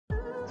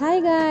Hi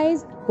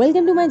guys,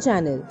 welcome to my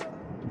channel.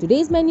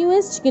 Today's menu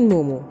is chicken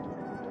momo.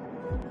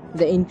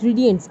 The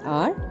ingredients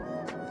are,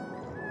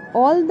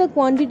 all the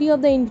quantity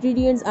of the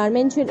ingredients are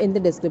mentioned in the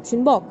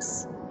description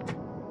box.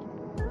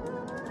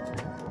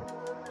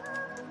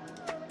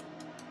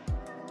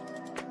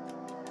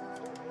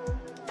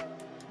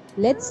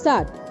 Let's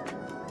start.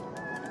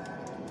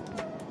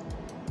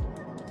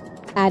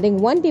 Adding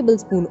 1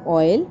 tablespoon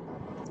oil,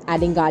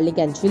 adding garlic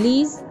and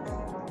chilies,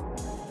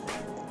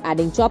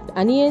 adding chopped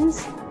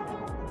onions,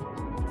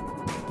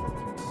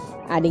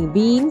 adding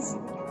beans,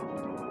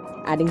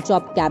 adding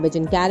chopped cabbage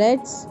and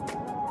carrots,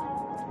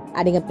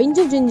 adding a pinch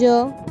of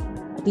ginger,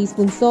 a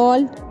teaspoon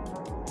salt,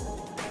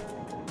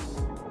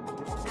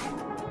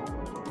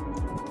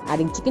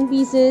 adding chicken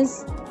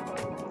pieces,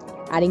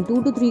 adding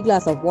 2 to 3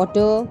 glasses of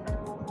water,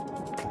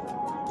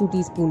 2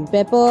 teaspoon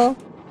pepper.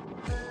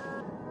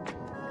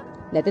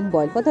 Let it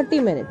boil for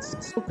 30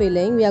 minutes. For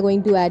filling, we are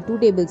going to add 2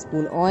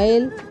 tablespoon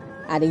oil,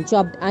 adding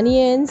chopped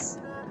onions.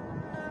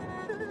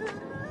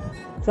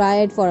 Fry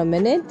it for a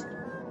minute.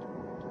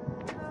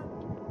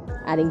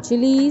 Adding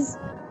chilies,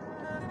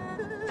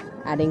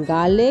 adding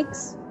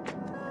garlics,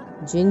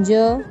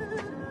 ginger.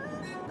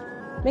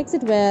 Mix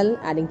it well,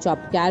 adding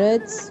chopped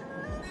carrots,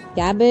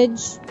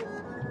 cabbage,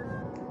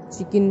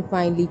 chicken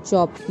finely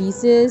chopped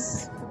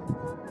pieces,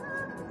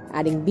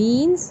 adding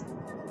beans,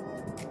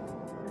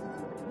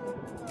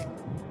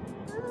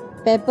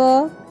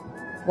 pepper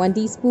 1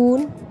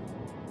 teaspoon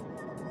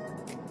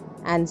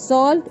and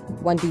salt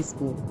 1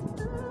 teaspoon.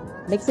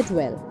 Mix it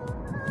well.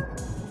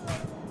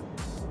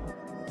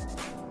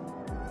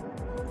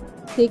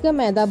 Take a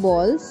maida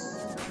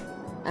balls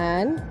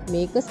and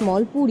make a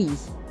small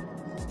puris.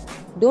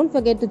 Don't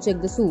forget to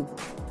check the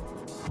soup.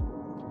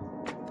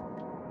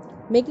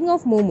 Making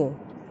of momo.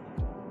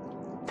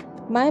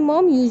 My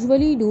mom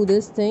usually do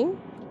this thing.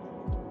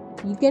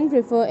 You can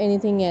prefer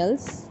anything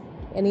else,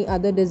 any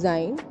other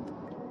design,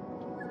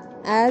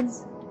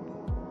 as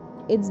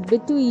it's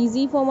bit too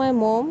easy for my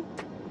mom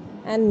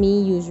and me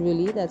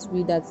usually. That's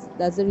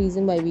the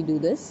reason why we do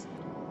this.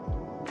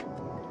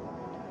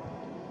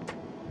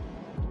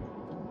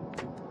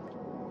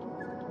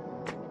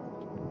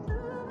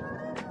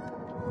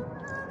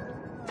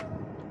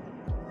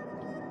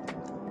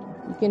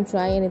 You can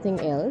try anything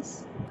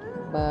else,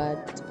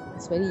 but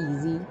it's very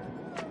easy.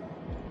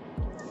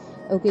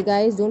 Okay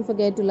guys, don't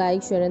forget to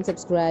like, share and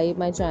subscribe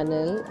my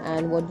channel,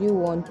 and what do you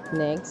want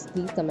next,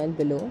 please comment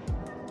below.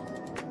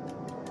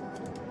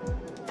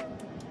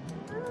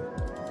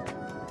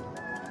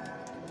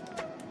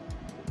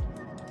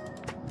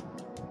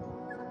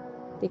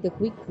 Take a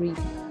quick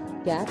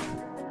recap.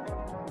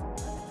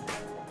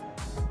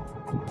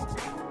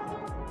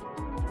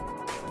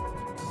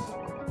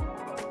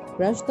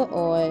 Brush the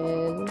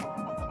oil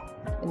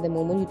in the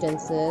momo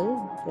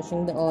utensil,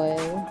 brushing the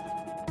oil.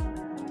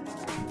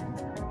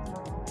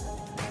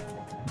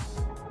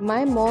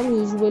 My mom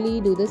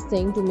usually do this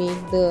thing to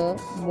make the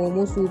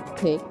momo soup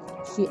thick.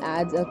 She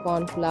adds a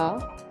corn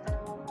flour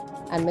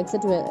and mix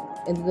it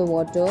into the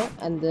water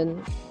and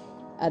then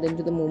add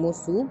into the momo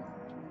soup,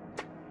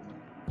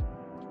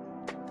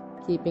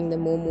 keeping the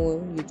momo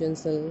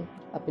utensil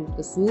up into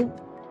the soup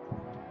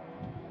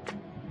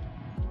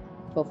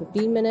for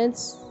 15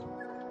 minutes.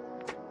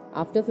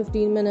 After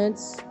 15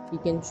 minutes, you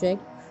can check.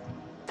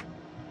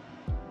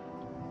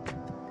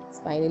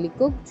 It's finally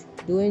cooked.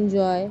 Do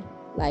enjoy.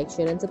 Like,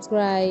 share and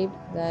subscribe.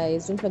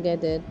 Guys, don't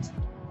forget it.